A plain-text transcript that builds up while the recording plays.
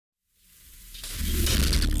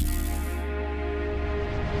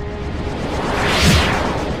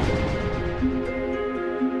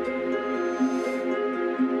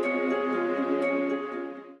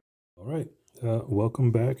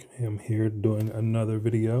Welcome back. I'm here doing another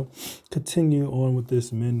video. Continue on with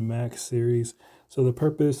this min-max series. So the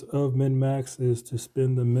purpose of min-max is to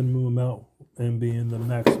spend the minimum amount and being the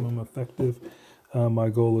maximum effective. My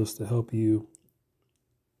goal is to help you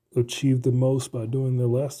achieve the most by doing the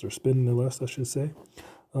less, or spending the less, I should say.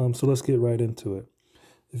 So let's get right into it.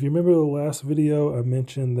 If you remember the last video, I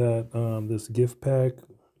mentioned that this gift pack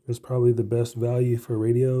is probably the best value for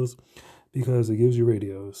radios because it gives you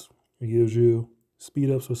radios. It gives you speed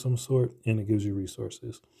ups of some sort, and it gives you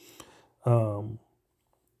resources.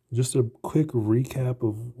 Just a quick recap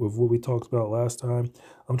of what we talked about last time.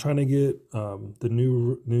 I'm trying to get the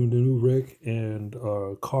new Rick and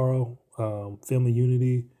Carl family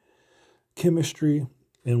unity chemistry.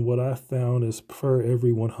 And what I found is for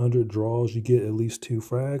every 100 draws, you get at least 2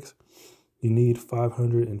 frags. You need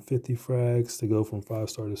 550 frags to go from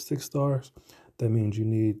 5-star to 6 stars. That means you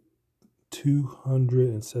need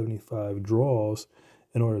 275 draws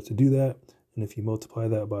in order to do that. And if you multiply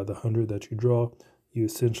that by the 100 that you draw, you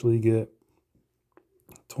essentially get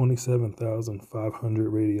 27,500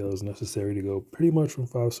 radios necessary to go pretty much from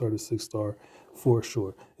 5-star to 6-star for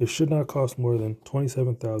sure. It should not cost more than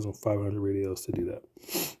 27,500 radios to do that.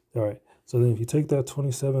 All right. So then if you take that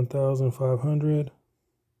 27,500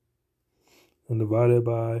 and divide it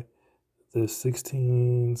by the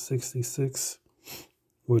 1666,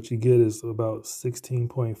 what you get is about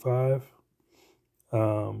 16.5.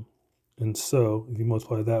 And so if you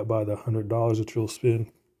multiply that by the $100 that you'll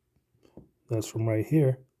spend, that's from right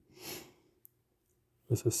here,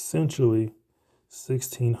 it's essentially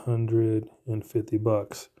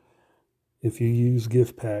 $1,650 if you use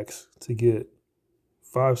gift packs to get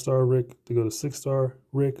 5-star Rick to go to 6-star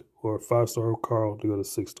Rick, or 5-star Carl to go to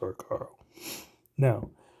 6-star Carl. Now,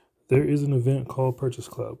 there is an event called Purchase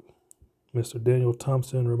Club. Mr. Daniel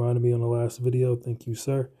Thompson reminded me on the last video. Thank you,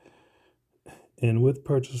 sir. And with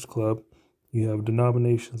Purchase Club, you have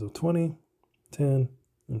denominations of 20, 10,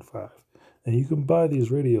 and 5. And you can buy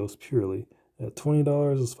these radios purely. At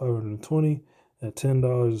 $20 is $520, at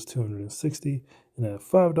 $10 is $260, and at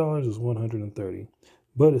 $5 is $130.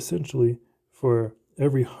 But essentially, for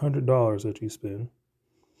every $100 that you spend,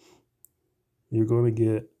 you're going to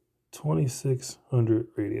get 2,600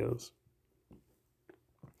 radios.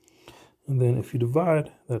 And then if you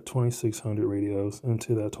divide that 2,600 radios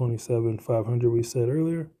into that 27,500 we said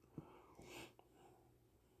earlier,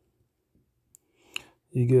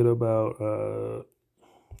 you get about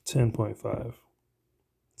 10.57.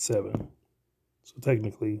 So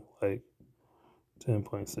technically like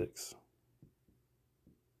 10.6.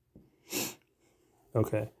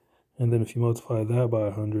 Okay. And then if you multiply that by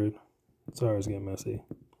 100, sorry, it's getting messy.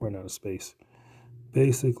 Running out of space.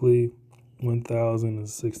 Basically,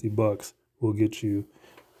 $1,060 will get you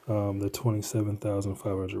the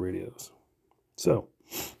 27,500 radios. So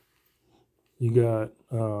you got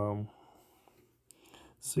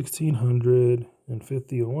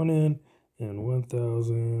 1,650 on one end and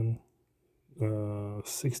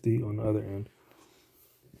 1,060 on the other end.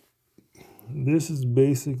 This is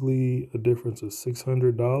basically a difference of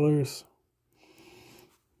 $600.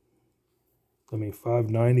 I mean,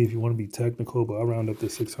 $590 if you want to be technical, but I'll round up to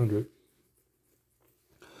 600.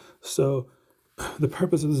 So the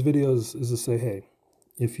purpose of this video is to say, hey,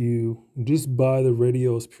 if you just buy the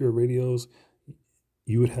radios, pure radios,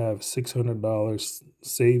 you would have $600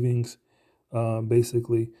 savings,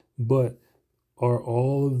 basically. But are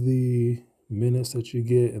all of the minutes that you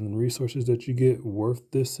get and the resources that you get worth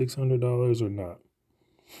this $600 or not?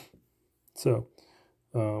 So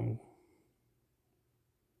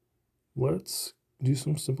let's do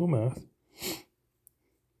some simple math.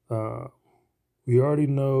 We already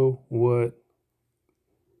know what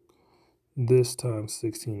this times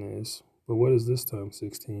 16 is, but what is this times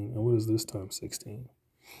 16 and what is this times 16?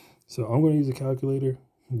 So I'm going to use a calculator.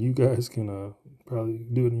 You guys can probably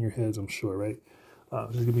do it in your heads, I'm sure, right?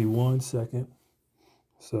 Just give me 1 second.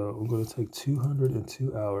 So I'm going to take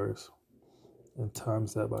 202 hours and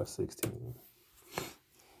times that by 16.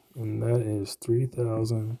 And that is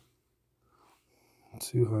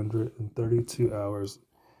 3,232 hours.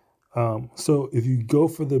 So if you go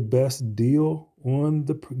for the best deal on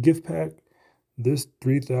the gift pack, this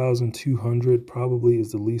 3,200 probably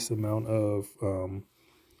is the least amount of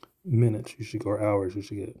minutes you should, or hours you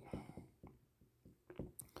should get.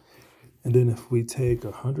 And then if we take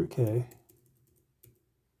 100K,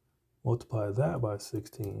 multiply that by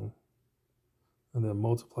 16, and then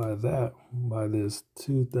multiply that by this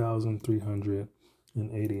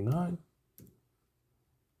 2,389,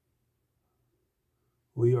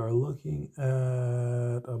 we are looking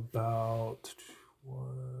at about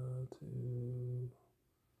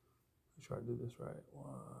try to do this right.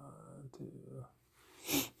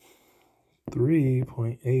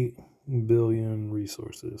 3.8 billion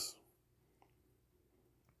resources.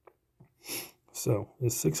 So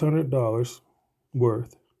it's $600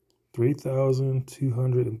 worth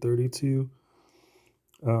 3,232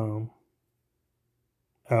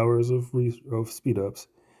 hours of speed ups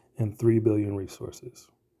and 3 billion resources.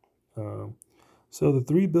 So the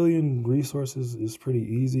 3 billion resources is pretty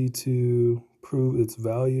easy to prove its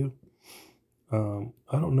value. I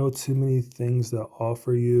don't know too many things that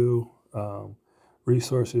offer you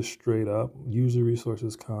resources straight up. Usually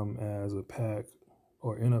resources come as a pack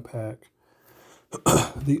or in a pack.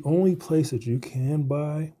 The only place that you can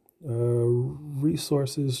buy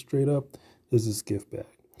resources straight up is this gift bag.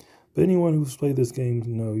 But anyone who's played this game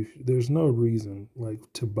knows there's no reason like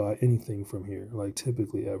to buy anything from here, like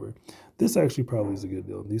typically ever. This actually probably is a good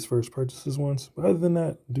deal. These first purchases ones. But other than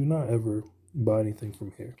that, do not ever buy anything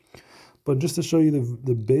from here. But just to show you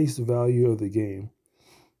the base value of the game,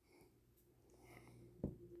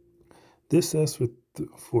 this says for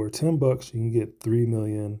 $10 you can get 3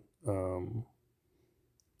 million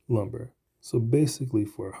lumber. So basically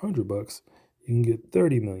for $100 you can get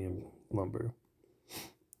 30 million lumber.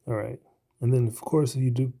 All right. And then, of course, if you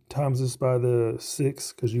do times this by the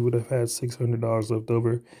 6, because you would have had $600 left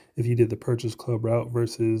over if you did the purchase club route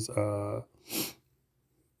versus the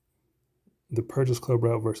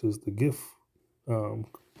gift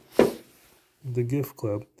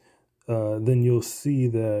club, then you'll see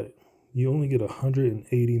that you only get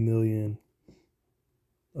 180 million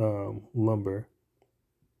lumber,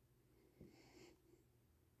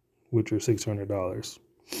 which are $600.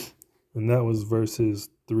 And that was versus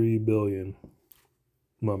 3 billion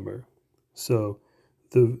lumber. So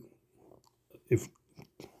if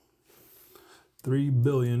 3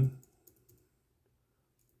 billion,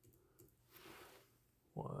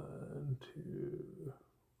 3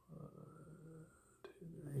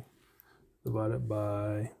 divided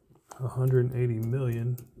by 180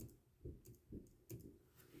 million,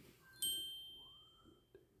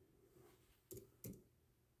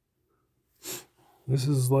 this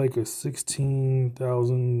is like a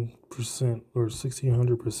 16,000% or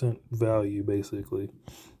 1,600% value, basically.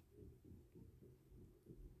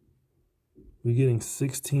 You're getting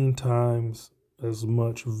 16 times as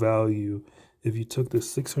much value if you took the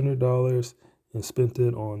 $600 and spent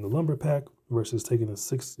it on the lumber pack versus taking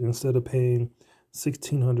instead of paying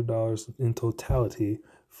 $1,600 in totality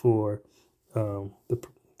for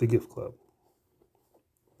the gift club.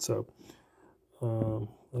 So,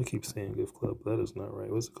 I keep saying gift club, but that is not right.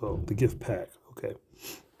 What's it called? The gift pack. Okay.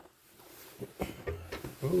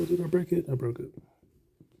 Oh, did I break it? I broke it.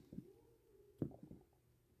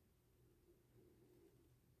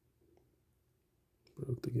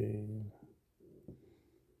 Broke the game.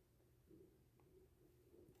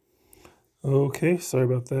 Okay, sorry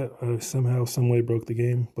about that. I somehow, some way broke the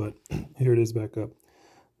game, but here it is back up.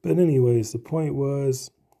 But anyways, the point was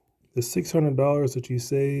the $600 that you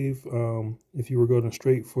save if you were going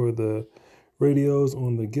straight for the radios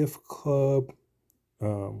on the gift club,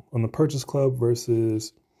 on the purchase club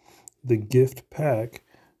versus the gift pack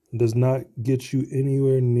does not get you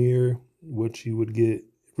anywhere near what you would get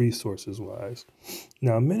resources wise.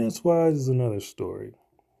 Now, minutes wise is another story.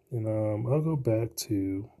 And I'll go back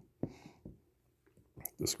to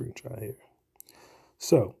the screenshot here.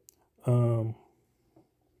 So,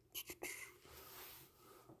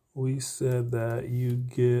 we said that you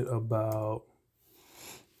get about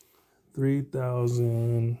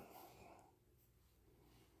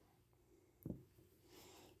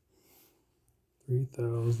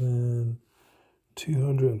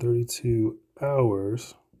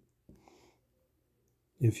hours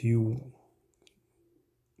if you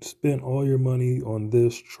spent all your money on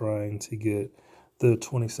this trying to get the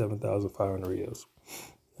 27,500 Rios.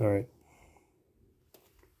 All right.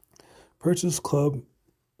 Purchase Club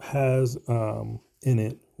has in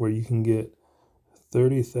it where you can get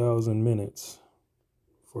 30,000 minutes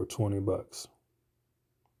for $20.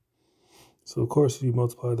 So of course, if you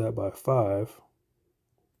multiply that by 5,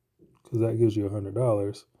 because that gives you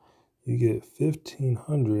 $100, you get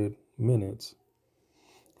 1,500 minutes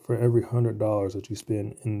for every $100 that you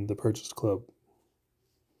spend in the Purchase Club.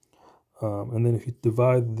 And then if you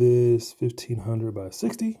divide this 1,500 by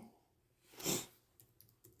 60,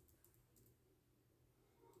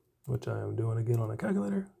 which I am doing again on a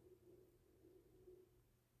calculator,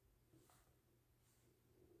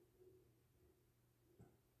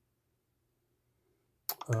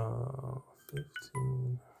 uh,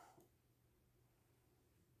 15.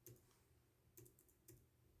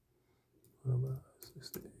 What about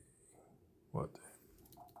 60? What?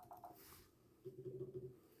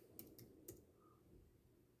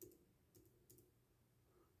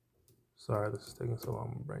 Sorry, this is taking so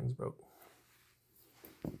long. My brain's broke.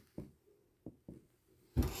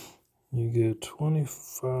 You get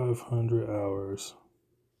 2,500 hours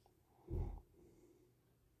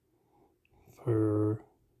per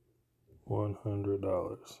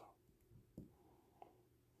 $100.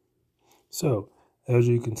 So, as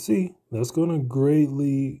you can see, that's going to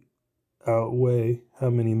greatly outweigh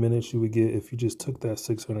how many minutes you would get if you just took that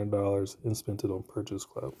 $600 and spent it on Purchase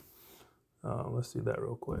Club. Let's do that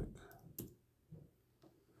real quick.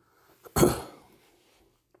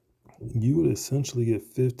 You would essentially get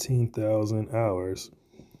 15,000 hours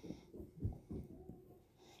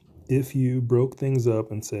if you broke things up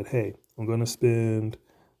and said, hey, I'm going to spend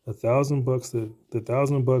 $1,000, the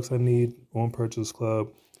 $1,000 I need on Purchase Club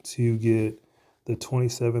to get the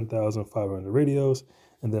 27,500 radios.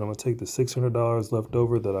 And then I'm going to take the $600 left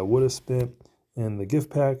over that I would have spent in the gift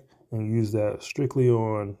pack and use that strictly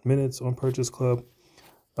on minutes on Purchase Club.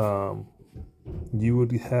 You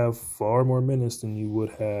would have far more minutes than you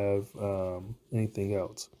would have anything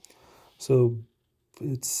else. So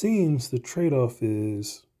it seems the trade-off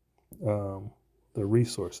is the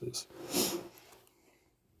resources.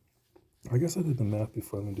 I guess I did the math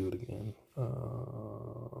before. Let me do it again.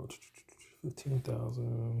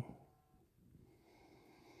 15,000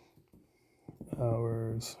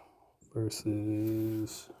 hours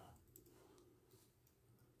versus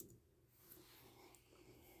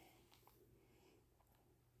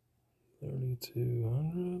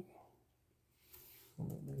 3,200. Let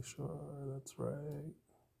me make sure that's right.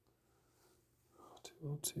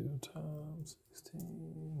 202 times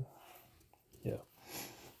 16. Yeah.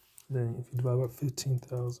 Then if you divide by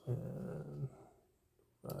 15,000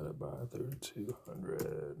 divided by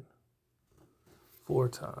 3,200 4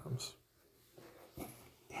 times.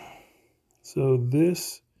 So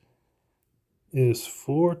this is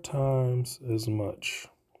 4 times as much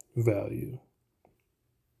value.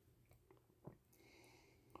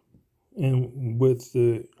 And with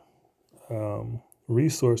the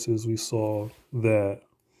resources, we saw that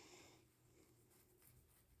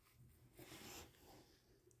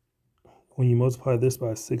when you multiply this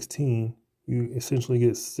by 16, you essentially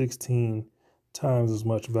get 16 times as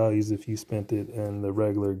much value as if you spent it in the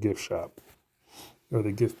regular gift shop or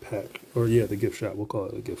the gift pack, or yeah, the gift shop. We'll call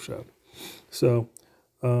it a gift shop. So,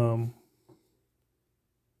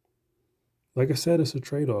 like I said, it's a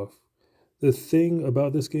trade-off. The thing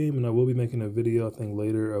about this game, and I will be making a video, I think,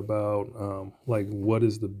 later about like what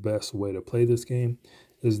is the best way to play this game,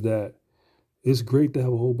 is that it's great to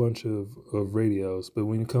have a whole bunch of radios, but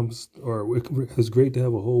when it comes, or it's great to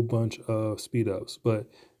have a whole bunch of speed ups, but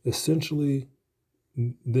essentially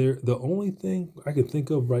the only thing I can think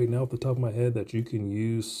of right now off the top of my head that you can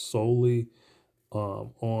use solely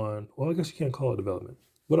on, well, I guess you can't call it development.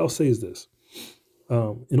 What I'll say is this.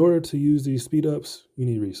 In order to use these speed ups, you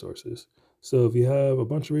need resources. So if you have a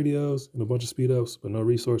bunch of radios and a bunch of speed ups, but no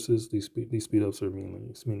resources, these speed ups are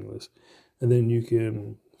meaningless. And then you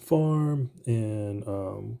can farm and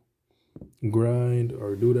grind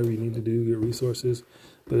or do whatever you need to do to get resources.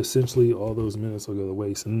 But essentially all those minutes will go to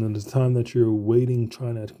waste. And then the time that you're waiting,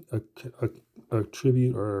 trying to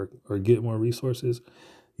attribute or get more resources,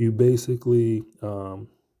 you basically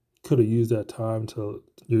could have used that time to,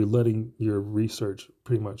 you're letting your research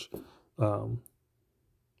pretty much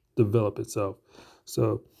develop itself.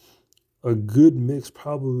 So a good mix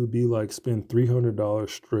probably would be like spend $300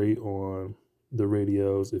 straight on the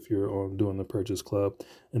radios if you're on doing the Purchase Club,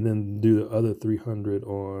 and then do the other 300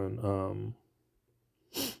 on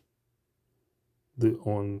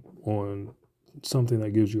on something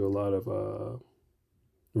that gives you a lot of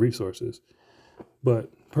resources.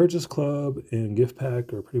 But Purchase Club and Gift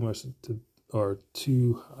Pack are pretty much are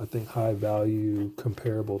two, I think, high value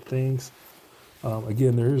comparable things.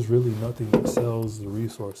 Again, there is really nothing that sells the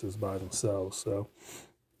resources by themselves. So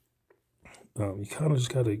you kind of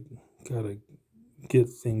just gotta get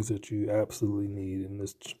things that you absolutely need in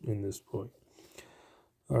this point.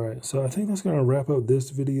 All right, so I think that's gonna wrap up this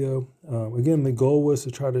video. Again, the goal was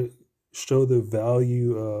to try to show the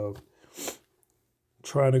value of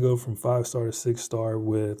trying to go from 5-star to 6-star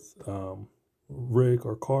with Rick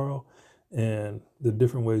or Carl, and the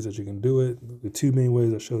different ways that you can do it. The 2 main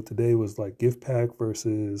ways I showed today was like gift pack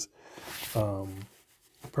versus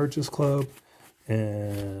Purchase Club.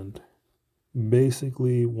 And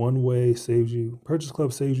basically one way saves you, Purchase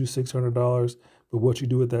Club saves you $600, but what you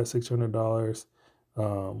do with that $600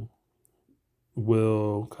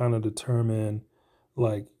 will kind of determine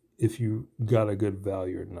like if you got a good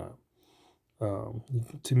value or not.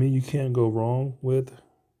 To me, you can't go wrong with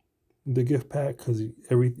the gift pack because you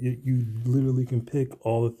literally can pick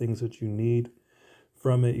all the things that you need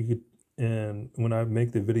from it. You could, And when I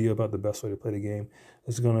make the video about the best way to play the game,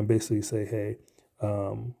 it's going to basically say, hey,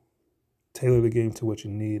 tailor the game to what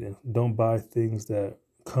you need and don't buy things that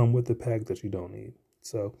come with the pack that you don't need.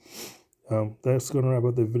 So that's going to wrap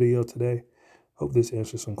up the video today. Hope this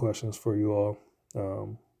answers some questions for you all.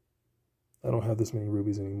 I don't have this many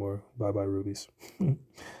rubies anymore. Bye-bye rubies.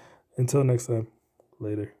 Until next time,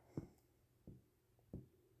 later.